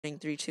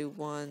3, 2,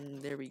 1.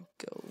 There we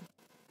go.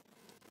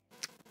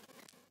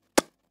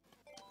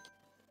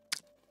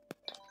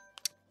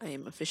 I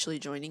am officially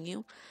joining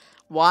you.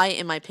 Why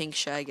am I pink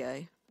Shy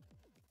Guy?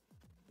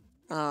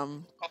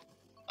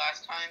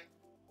 Last time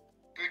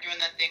we were doing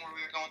that thing where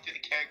we were going through the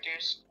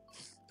characters.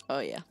 Oh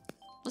yeah.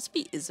 Let's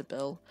be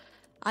Isabel.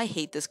 I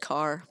hate this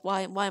car.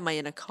 Why am I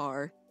in a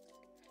car?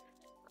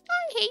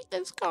 I hate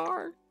this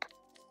car.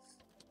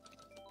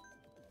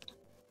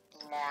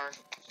 More.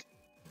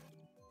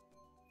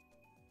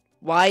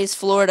 Why is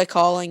Florida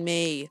calling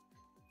me?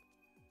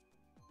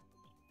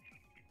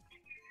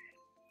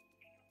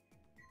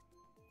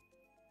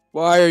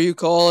 Why are you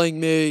calling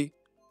me?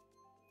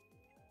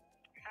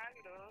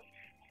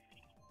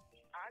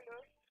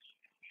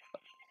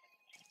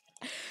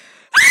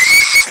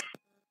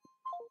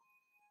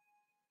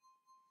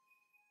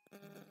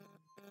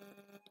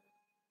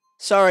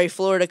 Sorry,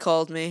 Florida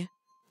called me.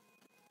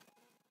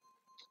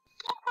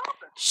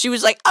 She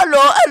was like, hello,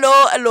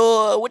 hello,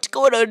 hello, what's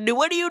going on?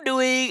 What are you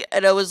doing?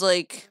 And I was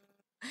like,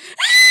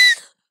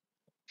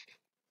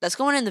 that's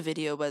going in the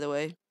video, by the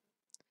way.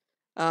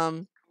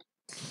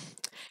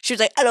 She was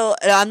like, hello,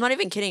 I'm not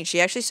even kidding.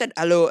 She actually said,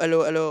 hello,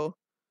 hello, hello.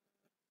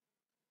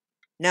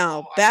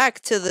 Now, back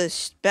to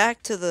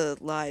the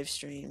live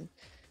stream.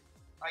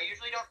 I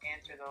usually don't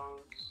answer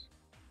those.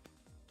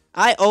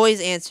 I always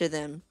answer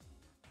them.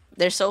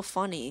 They're so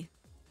funny.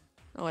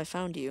 Oh, I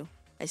found you.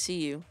 I see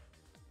you.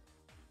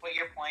 Wait,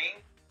 you're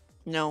playing?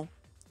 No.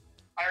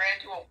 I ran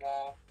into a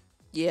wall.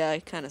 Yeah, I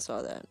kind of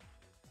saw that.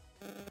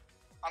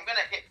 I'm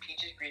gonna hit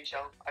Peach's green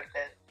shell. I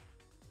bet.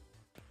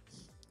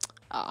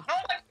 Ah.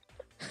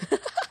 No,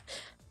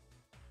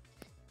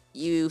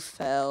 You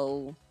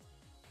fell.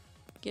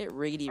 Get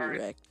riggedy Alright.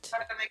 wrecked. I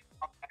have to make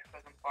a comeback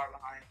because I'm far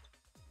behind.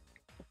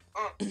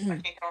 I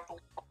can't get off the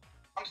wall.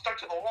 I'm stuck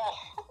to the wall.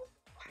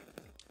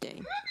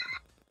 Dang.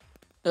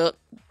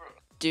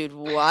 Dude,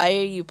 why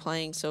are you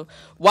playing so...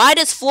 Why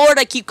does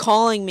Florida keep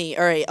calling me?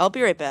 Alright, I'll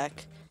be right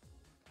back.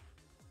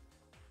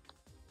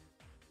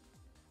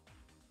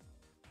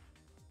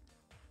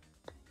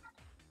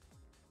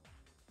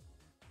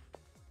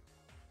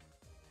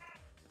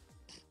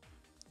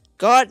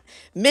 God,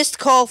 missed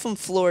call from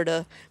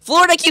Florida.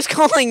 Florida keeps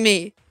calling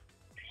me.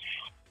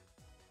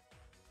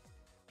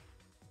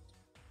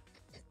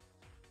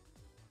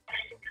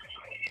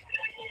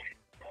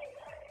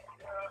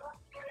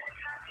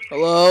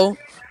 Hello?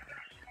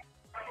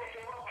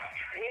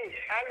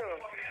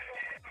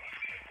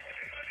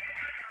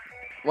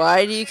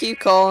 Why do you keep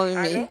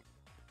calling me?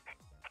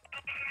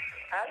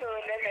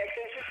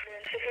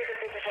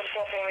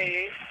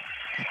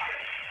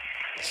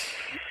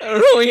 I don't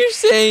know what you're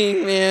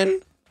saying,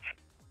 man.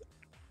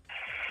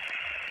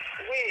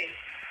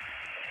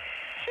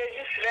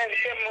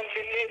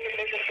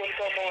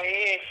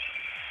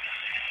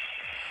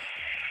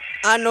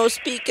 I no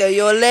speak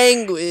your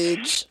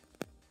language.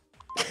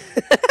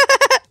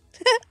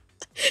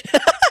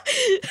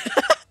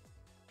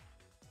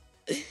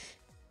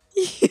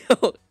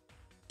 Yo.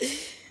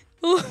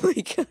 Oh my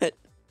god.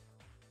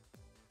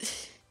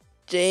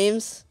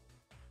 James?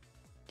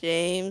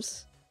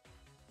 James?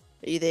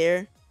 Are you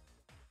there?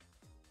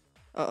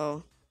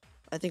 Uh-oh.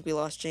 I think we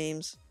lost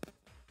James.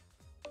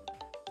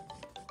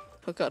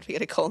 Oh god, we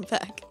gotta call him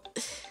back.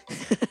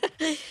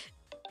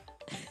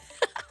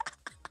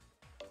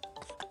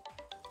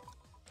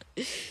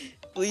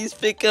 Please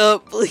pick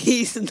up,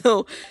 please.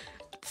 No.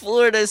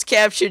 Florida's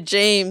captured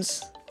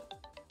James.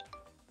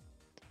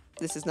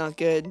 This is not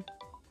good.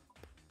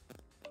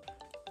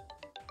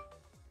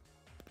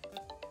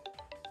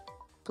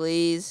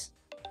 Please.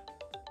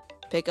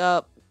 Pick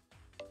up.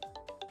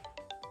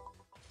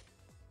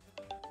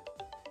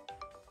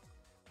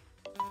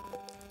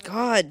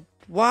 God,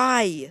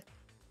 why?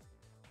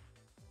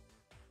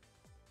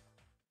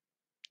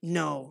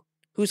 No.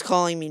 Who's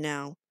calling me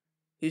now?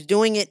 Who's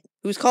doing it?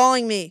 Who's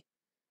calling me?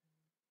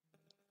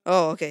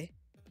 Oh, okay.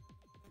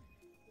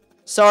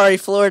 Sorry,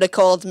 Florida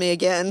called me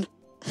again.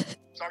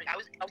 Sorry, I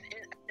was in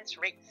this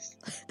race.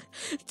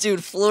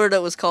 Dude, Florida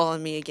was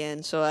calling me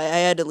again, so I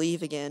had to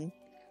leave again.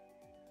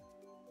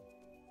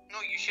 No,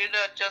 you should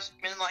have just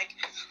been like,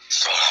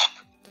 shut up.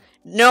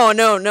 No,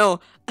 no,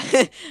 no.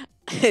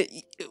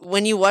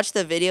 When you watch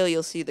the video,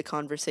 you'll see the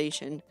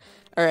conversation.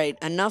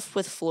 Alright, enough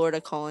with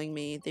Florida calling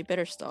me. They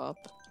better stop.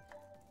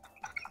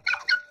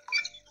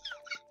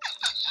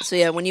 So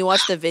yeah, when you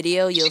watch the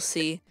video, you'll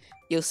see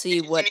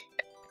what... Did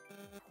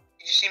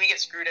you see me get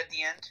screwed at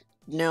the end?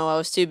 No, I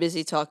was too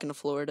busy talking to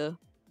Florida.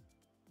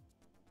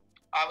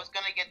 I was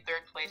gonna get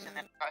 3rd place and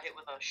then got hit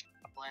with a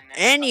shovel and then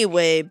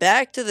Anyway,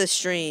 back to the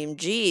stream.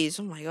 Jeez,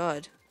 oh my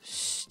god.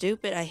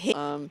 Stupid, I hate...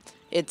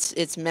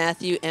 It's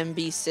Matthew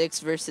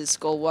MB6 versus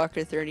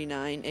Skullwalker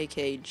 39,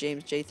 aka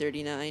James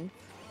J39.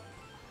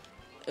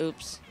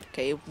 Oops.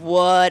 Okay,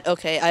 what?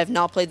 Okay, I have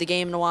not played the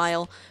game in a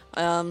while.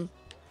 I'm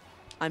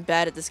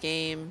bad at this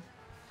game.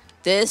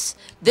 This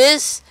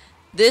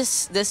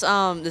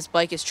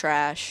bike is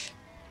trash.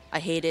 I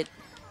hate it.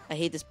 I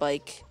hate this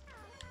bike.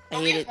 I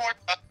hate it.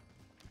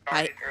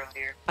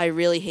 I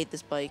really hate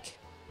this bike.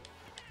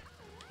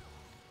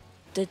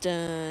 Da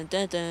da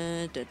da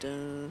da da da.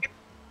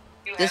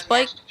 You This have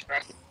bike,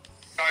 Mars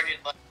started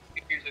like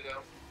 2 years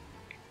ago.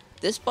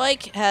 this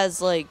bike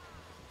has like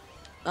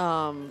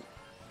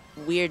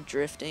weird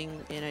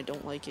drifting, and I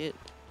don't like it.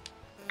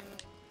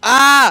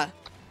 Ah!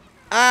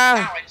 Now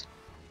Ah! I just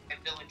a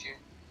villager.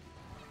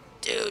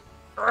 Dude.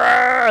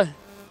 Ah!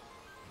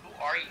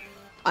 Who are you?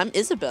 I'm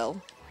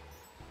Isabel.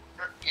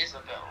 You're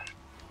Isabel.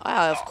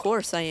 Ah, of Oh.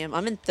 course I am.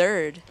 I'm in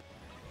third.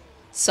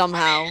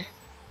 Somehow.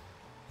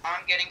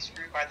 I'm getting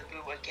screwed by the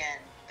boo again.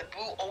 The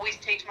boo always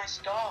takes my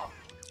stuff.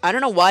 I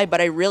don't know why,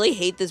 but I really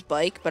hate this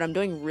bike, but I'm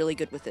doing really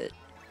good with it.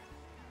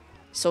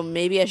 So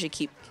maybe I should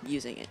keep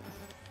using it.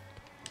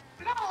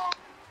 No.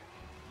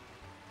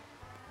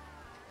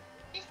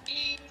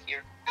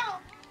 Here. No.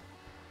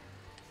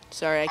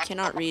 Sorry, I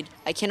cannot read.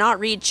 I cannot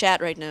read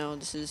chat right now.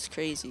 This is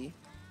crazy.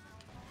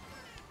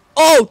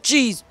 Oh,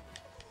 jeez.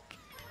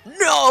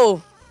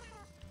 No.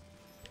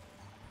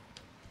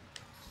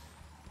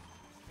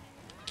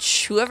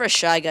 Whoever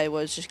Shy Guy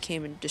was just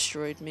came and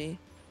destroyed me.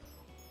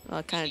 Well,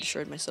 I kind of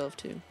destroyed myself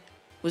too.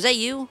 Was that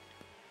you?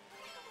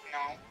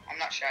 No, I'm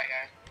not Shy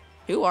Guy.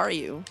 Who are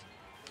you?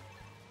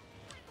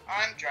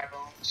 I'm Dry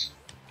Bones.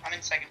 I'm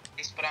in second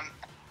place, but I'm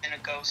in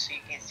a ghost, so you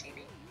can't see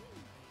me.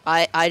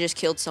 I just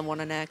killed someone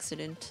on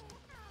accident.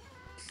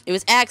 It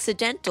was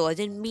accidental. I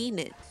didn't mean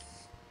it.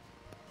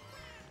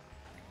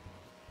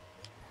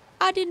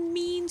 I didn't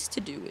mean to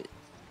do it.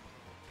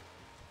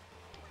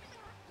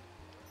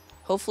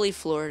 Hopefully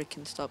Florida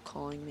can stop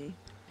calling me.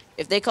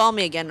 If they call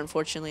me again,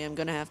 unfortunately, I'm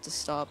gonna have to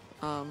stop.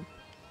 I'm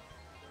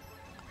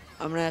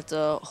gonna have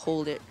to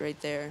hold it right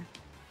there.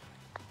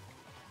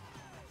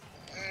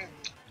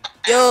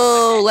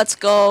 Yo, let's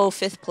go.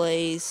 5th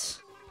place.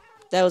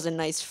 That was a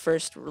nice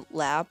first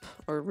lap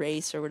or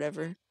race or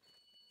whatever.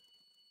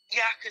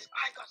 Yeah, because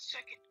I got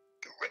second.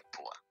 Great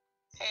boy.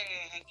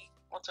 Hey, Hanky,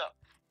 what's up?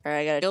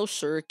 Alright, I gotta go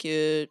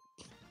circuit.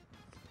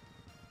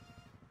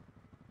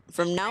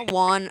 From now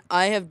on,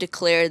 I have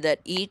declared that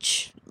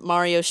each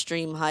Mario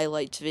Stream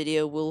highlights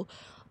video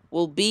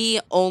will be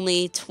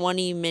only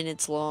 20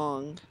 minutes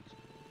long.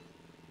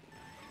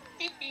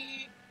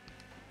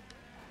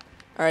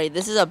 Alright,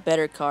 this is a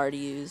better car to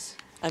use.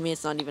 I mean,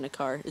 it's not even a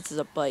car. This is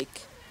a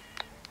bike.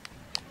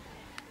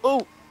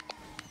 Oh!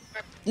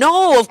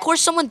 No! Of course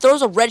someone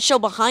throws a red shell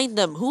behind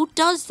them. Who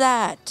does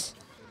that?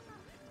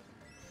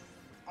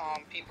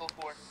 People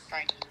who are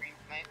trying to stream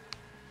tonight.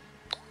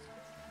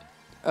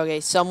 Okay,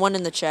 someone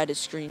in the chat is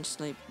stream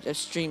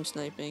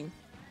sniping.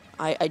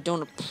 I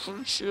don't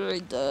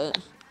appreciate that.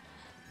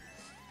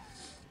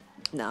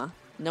 Nah,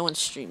 no one's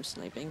stream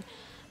sniping.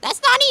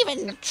 That's not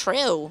even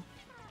true.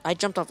 I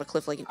jumped off a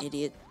cliff like an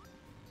idiot.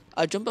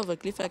 I jumped off a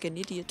cliff like an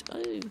idiot.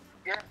 Oh.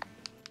 Yeah.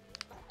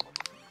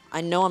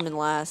 I know I'm in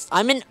last.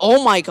 I'm in.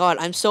 Oh my god!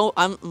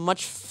 I'm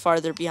much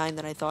farther behind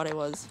than I thought I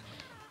was.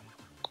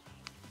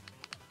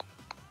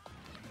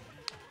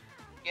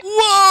 Yeah.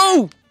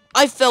 Whoa!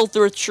 I fell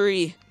through a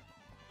tree.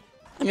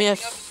 I mean, I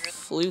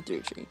flew through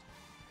a tree.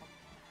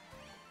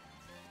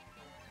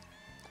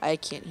 I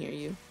can't hear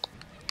you.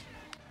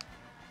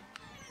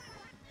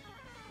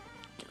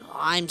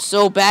 I'm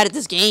so bad at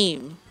this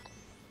game.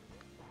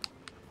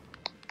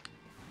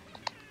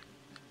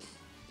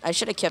 I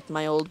should have kept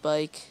my old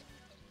bike.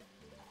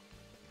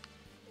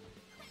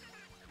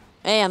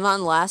 Hey, I'm not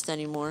in last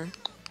anymore.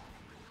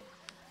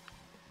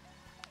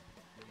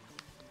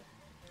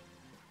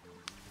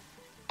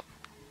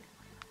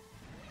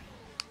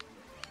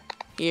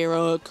 Here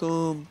I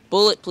come.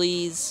 Bullet,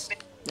 please.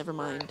 Never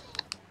mind.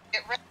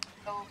 Get rid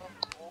of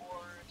the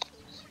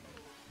boards.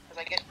 Because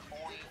I get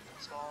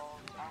points.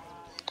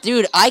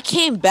 Dude, I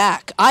came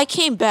back.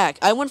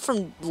 I went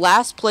from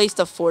last place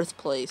to 4th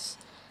place.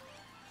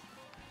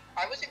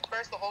 I was in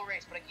first the whole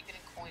race, but I keep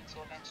getting coins,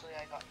 so eventually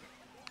I got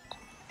here.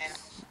 And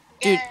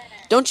Dude, yeah.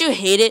 don't you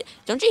hate it?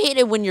 Don't you hate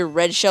it when your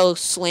red shell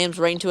slams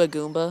right into a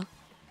Goomba?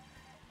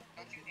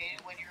 Don't you hate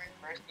it when you're in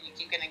first and you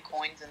keep getting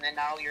coins, and then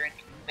now you're in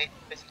place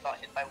because you got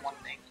hit by one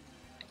thing?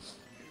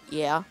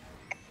 Yeah.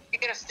 You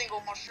get a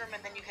single mushroom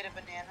and then you hit a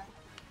banana.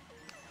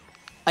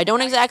 I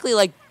don't exactly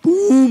like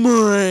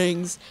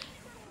boomerangs.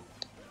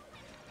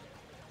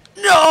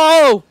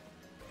 No!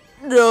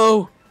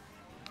 No!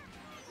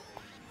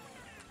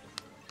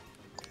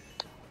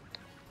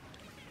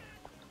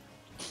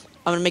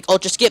 I'm gonna make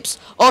ultra skips!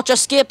 Ultra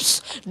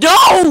skips!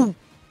 No!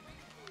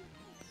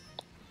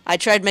 I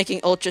tried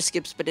making ultra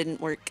skips, but it didn't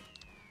work.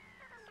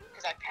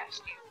 Because I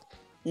passed you.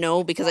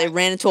 No, because I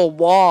ran into a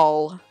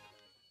wall.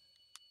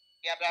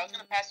 Yeah, but I was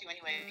gonna pass you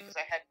anyway because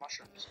I had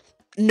mushrooms.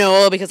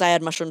 No, because I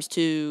had mushrooms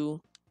too.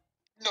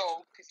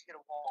 No, because you hit a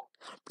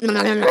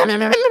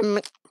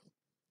wall.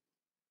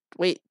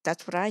 Wait,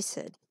 that's what I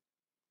said.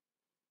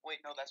 Wait,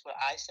 no, that's what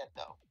I said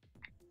though.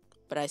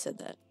 But I said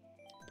that.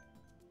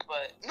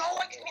 But no,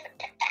 I didn't mean to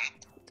get that.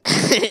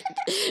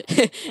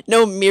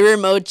 No mirror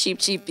mode, cheap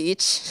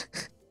beach.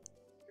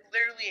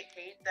 Literally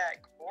hate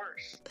that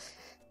course.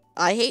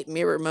 I hate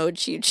mirror mode,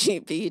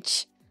 cheap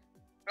beach.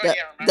 Oh, That,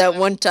 yeah, that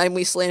one time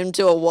we slammed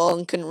into a wall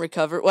and couldn't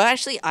recover. Well,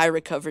 actually, I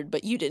recovered,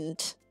 but you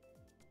didn't.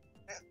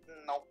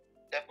 No,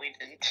 definitely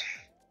didn't.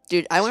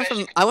 Dude, I went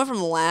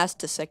from last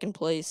to second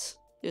place.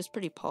 It was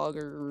pretty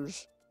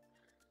poggers.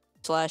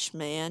 Slash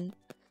man.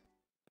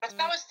 That's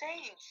what I was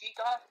saying. She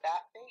got a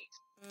fat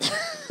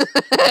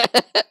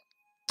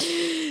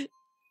face.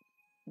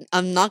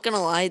 I'm not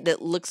gonna lie,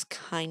 that looks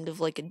kind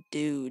of like a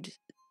dude.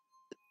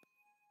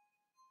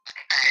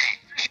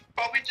 She's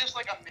probably just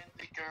like a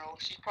minty girl.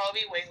 She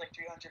probably weighs like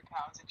 300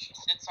 pounds and she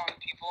sits on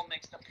people and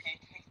makes them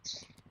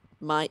pancakes.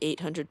 My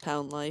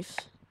 800-pound life.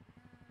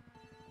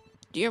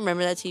 Do you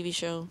remember that TV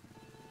show?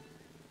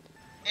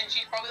 And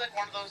she's probably like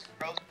one of those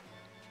girls,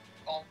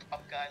 all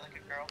tough guy, like a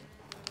girl.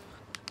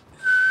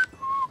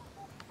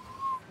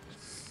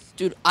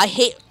 Dude, I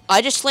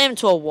just slammed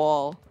into a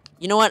wall.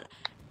 You know what?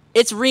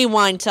 It's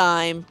rewind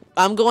time.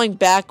 I'm going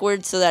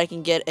backwards so that I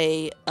can get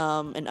an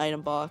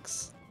item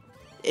box.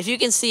 If you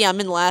can see, I'm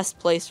in last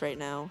place right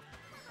now.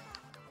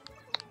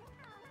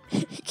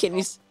 Can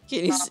you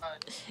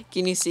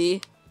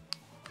see?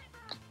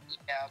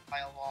 Yeah, by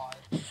a lot.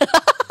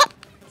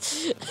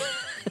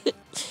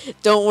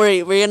 Don't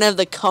worry, we're gonna have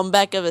the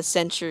comeback of a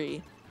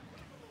century.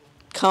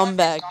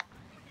 Comeback.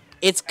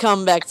 It's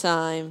comeback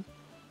time.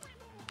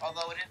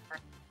 Although it is for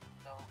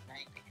so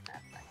anything can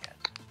happen, I guess.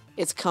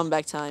 It's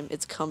comeback time.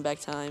 It's comeback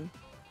time.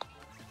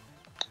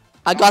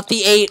 I got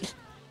the 8.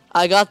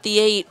 I got the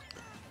 8.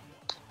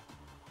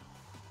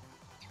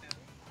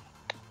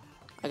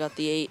 I got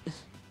the 8.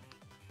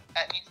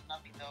 That means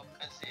nothing though,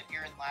 because if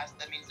you're in last,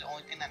 that means the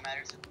only thing that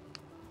matters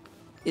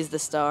Is the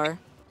star.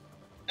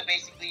 So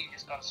basically, you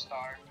just got a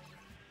star.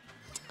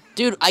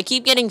 Dude, I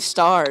keep getting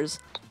stars.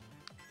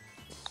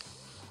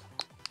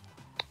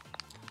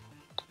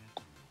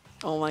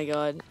 Oh my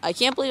god. I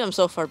can't believe I'm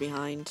so far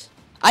behind.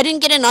 I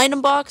didn't get an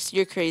item box?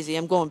 You're crazy.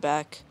 I'm going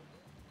back.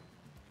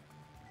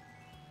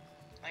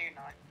 No, you're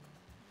not.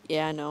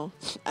 Yeah, I know.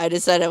 I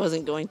decided I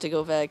wasn't going to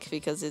go back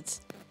because it's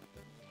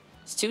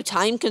too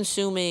time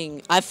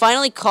consuming. I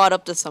finally caught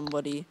up to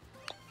somebody.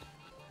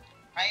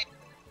 I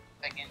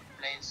second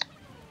place.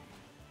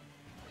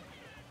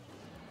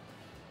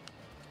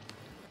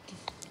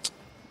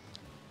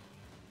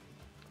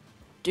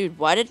 Dude,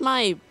 why did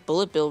my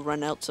bullet bill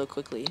run out so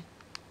quickly?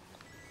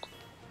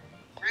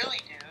 Really,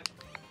 dude?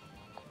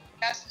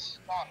 He has to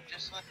stop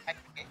just so that I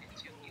can get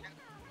into even.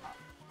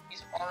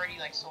 He's already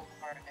like so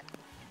far ahead.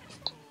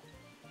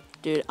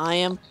 Dude, I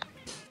am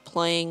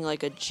playing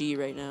like a G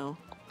right now.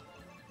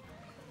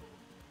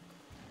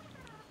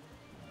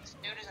 This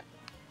dude is a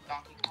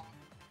Donkey Kong.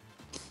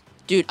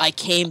 Dude, I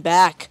came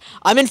back.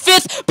 I'm in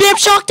 5th. Bam,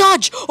 shock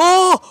dodge.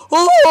 Oh,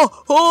 oh,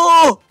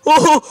 oh,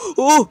 oh,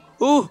 oh,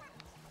 oh.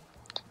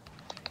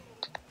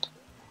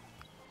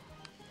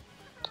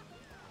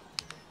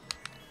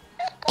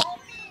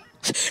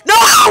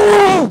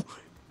 No!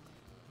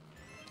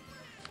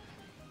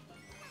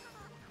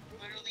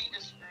 Literally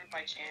just screwed my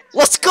chance.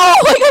 Let's go!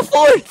 I got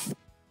 4th.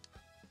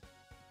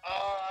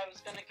 I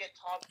was gonna get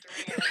top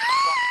 3.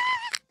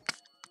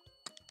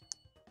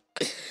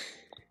 And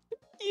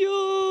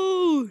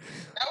Yo!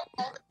 that was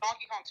all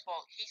Donkey Kong's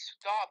fault. He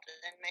stopped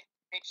and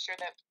made sure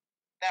that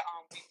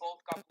we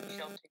both got blue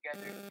shell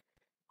together.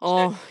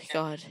 Oh my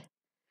god.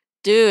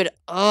 Dude,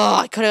 oh,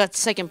 I could have got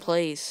 2nd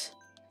place.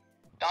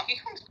 Donkey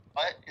Kong's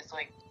butt is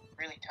like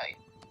really tight.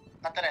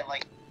 Not that I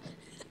like.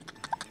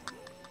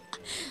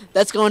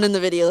 That's going in the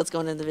video. That's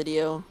going in the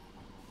video.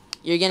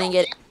 You're gonna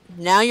get...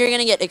 Now you're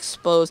gonna get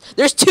exposed.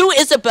 There's 2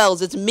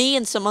 Isabels. It's me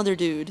and some other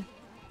dude.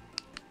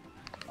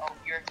 Oh,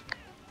 you're.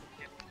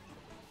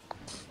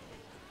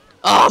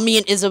 Oh, me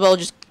and Isabel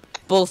just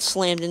both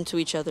slammed into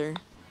each other.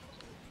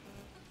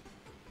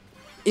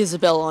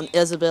 Isabel on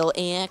Isabel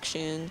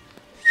action.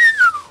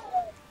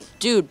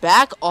 Dude,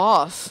 back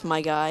off,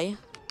 my guy.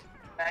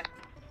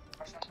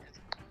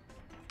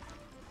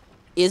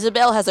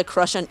 Isabel has a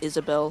crush on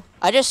Isabel.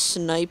 I just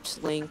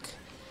sniped Link.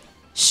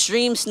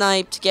 Stream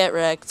sniped, get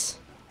wrecked.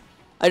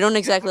 I don't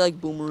exactly like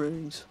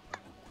boomerangs.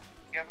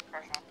 You have a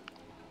crush on.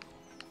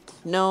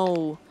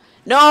 No.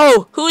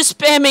 No! Who's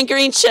spamming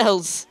green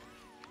shells?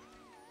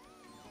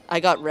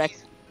 I got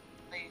wrecked.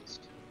 Please.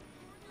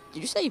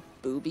 Did you say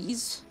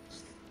boobies?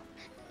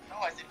 No,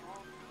 I said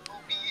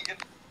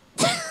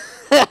booby.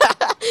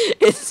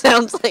 It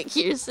sounds like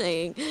you're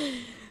saying.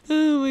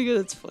 Oh my god,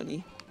 that's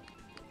funny.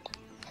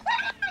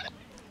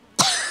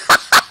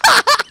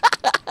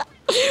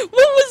 What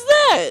was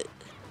that?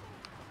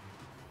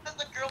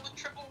 That's the girl with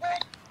triple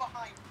red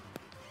behind.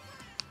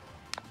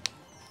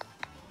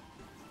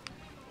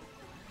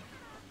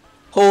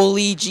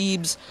 Holy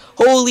jeebs.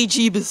 Holy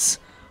jeebus.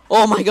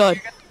 Oh my god.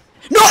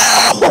 No!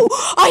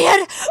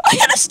 I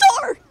had a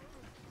star!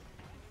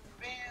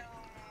 Bam.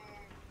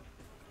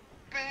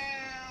 Bam.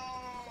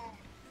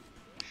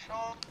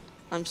 Shot.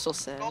 I'm so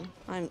sad.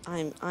 I'm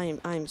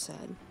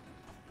sad.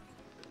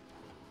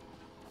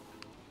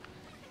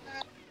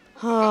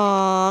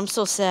 Oh, I'm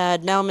so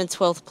sad. Now I'm in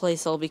 12th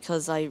place all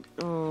because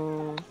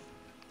oh.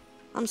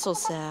 I'm so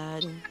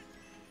sad.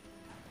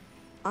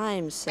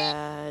 I'm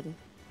sad.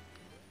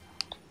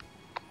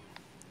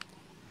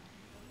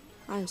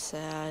 I'm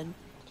sad.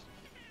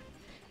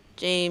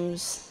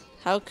 James,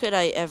 how could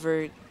I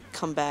ever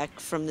come back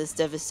from this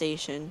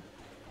devastation?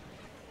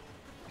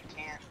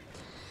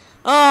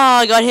 Oh,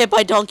 I got hit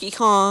by Donkey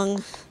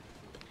Kong.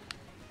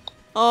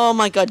 Oh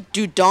my god,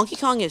 dude, Donkey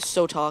Kong is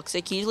so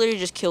toxic. He literally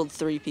just killed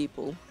 3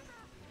 people.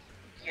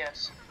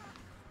 Yes.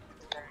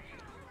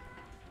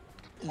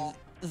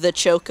 The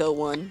Choco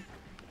one.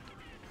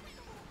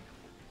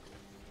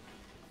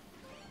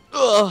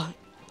 Ugh.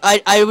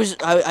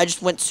 I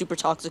just went super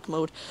toxic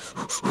mode.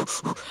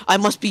 I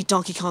must beat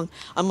Donkey Kong.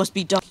 I must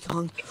beat Donkey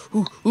Kong.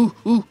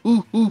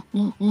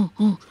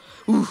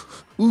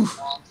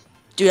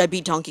 Dude, I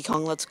beat Donkey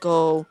Kong. Let's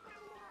go.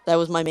 That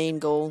was my main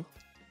goal.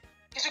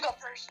 Guess who got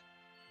first?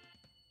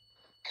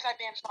 Cause I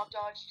bam shock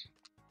dodged.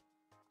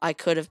 I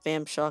could have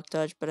bam shock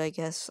dodge, but I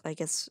guess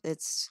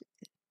it's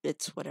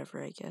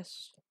whatever, I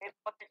guess. It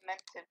wasn't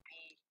meant to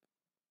be.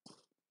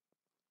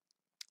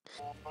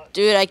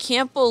 Dude, I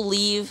can't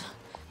believe.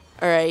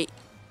 Alright.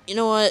 You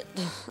know what?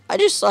 I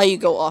just saw you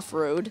go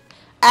off-road.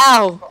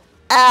 Ow!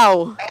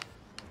 Ow!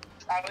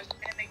 I was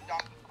gonna make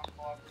Donkey Kong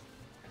vlog.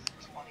 This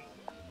is funny.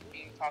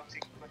 Being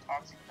toxic to a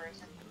toxic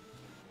person.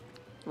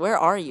 Where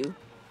are you?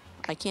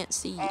 I can't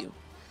see you.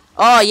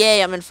 Oh,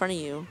 yay, I'm in front of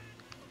you.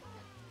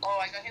 Oh,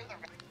 I got hit with a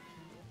red.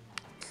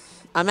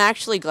 I'm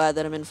actually glad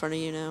that I'm in front of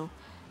you now.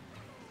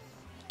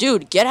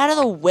 Dude, get out of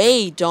the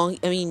way,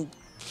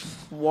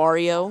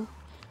 Wario.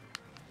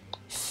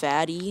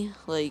 Fatty,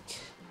 like...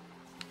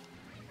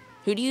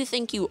 Who do you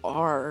think you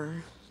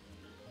are?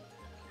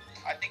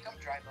 I think I'm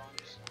dry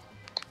bones.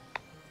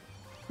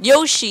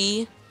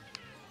 Yoshi!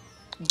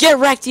 Get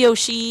wrecked,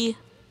 Yoshi!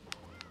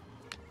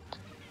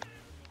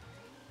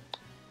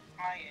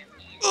 I am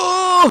eating.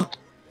 Oh!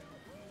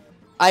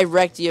 I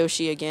wrecked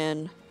Yoshi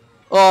again.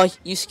 Oh,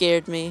 you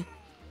scared me.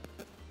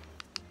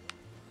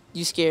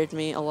 You scared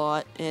me a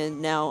lot,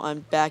 and now I'm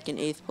back in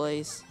 8th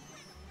place.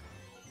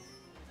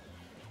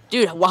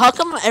 Dude, how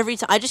come every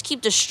time I just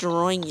keep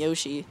destroying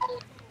Yoshi?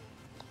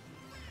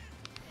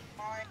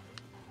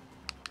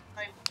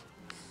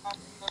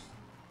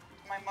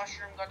 My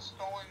mushroom got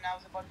stolen and I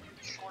was about to do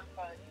the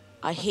shortcut.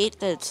 I hate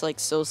that it's like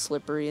so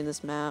slippery in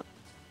this map.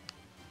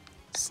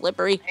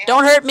 Slippery.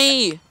 Don't hurt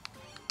me!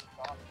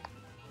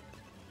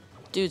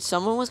 Dude,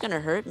 someone was gonna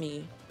hurt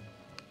me.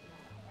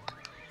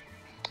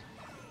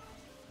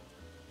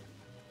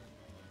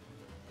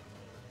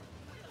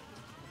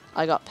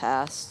 I got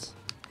passed.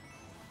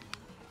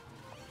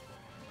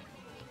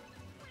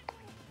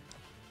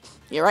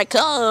 Here I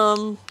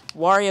come!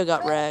 Wario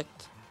got wrecked.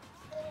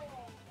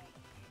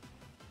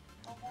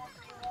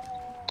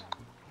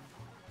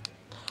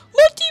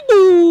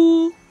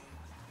 Boo!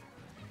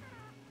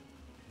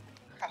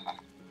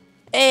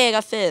 Hey, I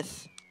got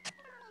 5th.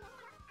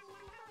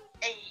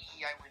 Hey,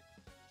 I win.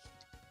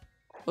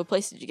 What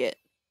place did you get?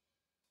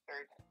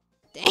 3rd.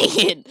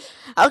 Dang it!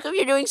 How come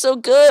you're doing so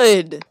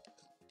good?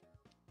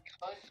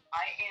 Because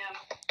I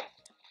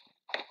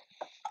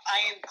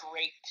am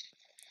great.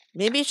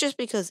 Maybe it's just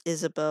because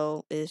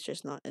Isabelle is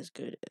just not as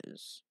good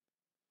as...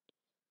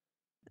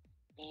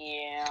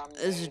 Yeah.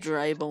 As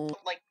Drybone.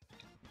 Like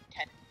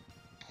 10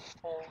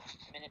 full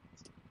minutes.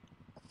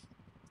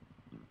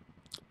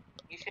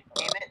 You should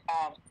name it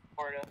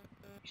Florida.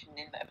 You should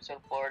name the episode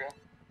Florida.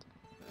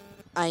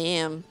 I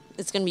am.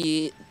 It's gonna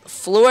be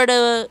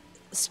Florida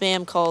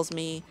spam calls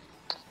me.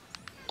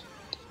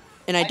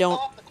 And I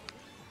don't...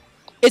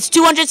 It's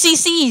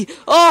 200cc!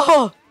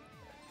 Oh!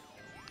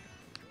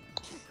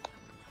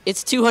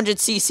 It's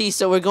 200cc,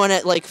 so we're going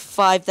at like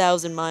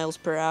 5,000 miles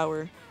per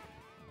hour.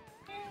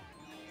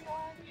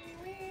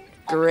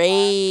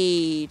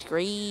 Great,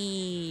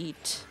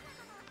 great.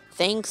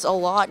 Thanks a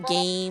lot,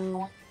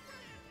 game.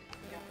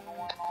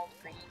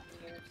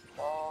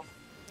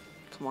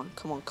 Come on,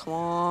 come on, come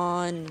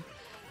on.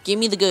 Give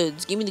me the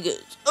goods, give me the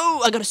goods.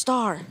 Oh, I got a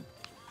star.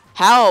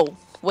 How?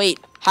 Wait,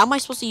 how am I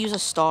supposed to use a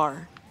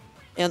star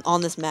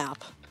on this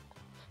map?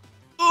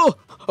 Oh,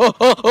 oh,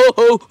 oh,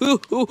 oh, oh,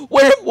 oh,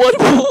 where,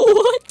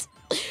 what?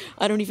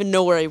 I don't even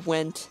know where I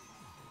went.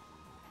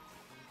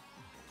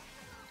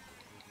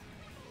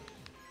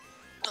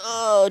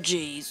 Oh,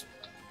 jeez.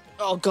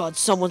 Oh, God,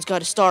 someone's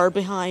got a star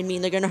behind me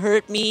and they're gonna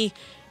hurt me.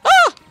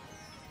 Ah!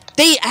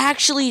 They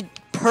actually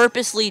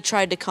purposely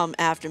tried to come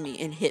after me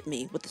and hit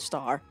me with the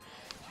star.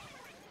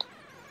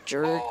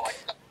 Jerk.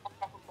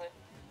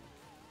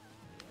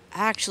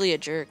 Actually a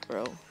jerk,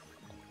 bro.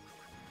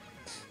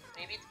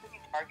 Maybe it's because you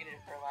targeted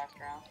her last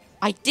round.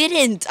 I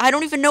didn't! I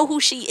don't even know who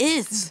she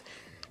is!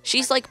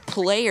 She's like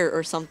player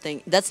or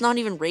something. That's not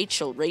even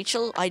Rachel.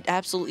 Rachel, I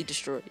absolutely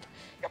destroyed.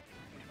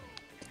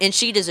 And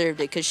she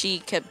deserved it, because she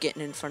kept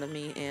getting in front of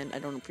me, and I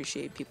don't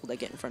appreciate people that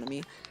get in front of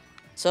me.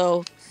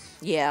 So,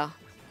 yeah.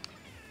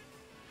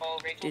 Oh,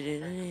 Rachel.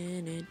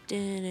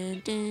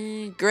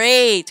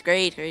 Great,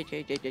 great, great,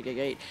 great, great, great,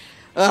 great.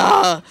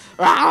 Rah,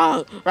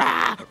 rah,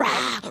 rah,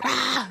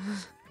 rah.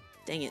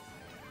 Dang it.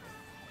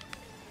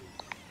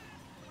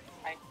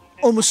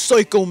 I'm a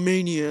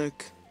psychomaniac.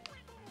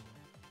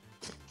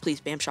 Please,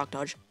 bam shock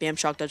dodge. Bam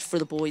shock dodge for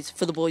the boys,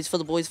 for the boys, for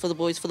the boys, for the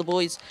boys, for the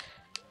boys.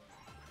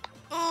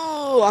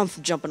 Oh, I'm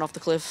jumping off the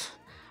cliff.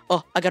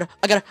 Oh, I gotta.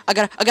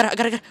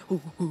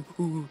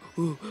 Ooh.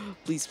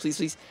 Please, please,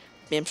 please.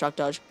 Bam shock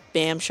dodge.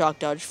 Bam shock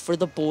dodge for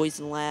the boys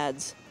and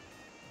lads.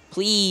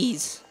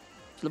 Please.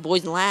 For the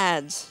boys and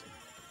lads.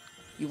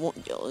 You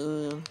won't.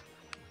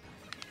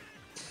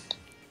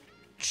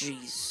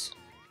 Jeez.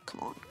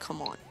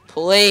 Come on.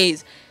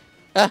 Please.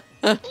 No.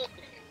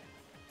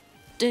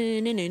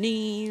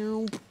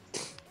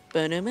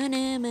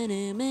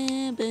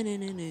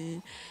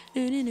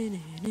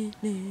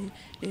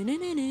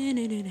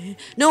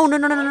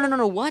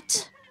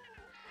 What?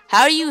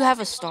 How do you have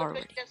a star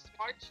already? She has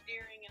smart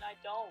steering and I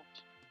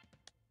don't.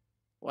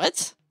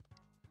 What?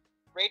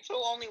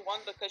 Rachel only won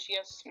because she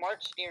has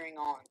smart steering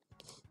on.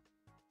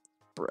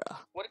 Bruh.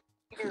 What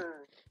a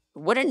nerd.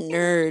 What a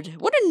nerd.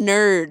 What a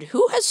nerd.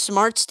 Who has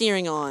smart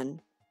steering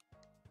on?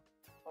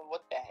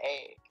 What the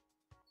heck?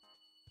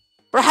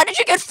 Bro, how did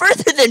you get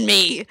further than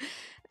me?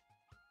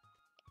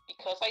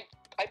 Because I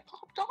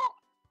popped off.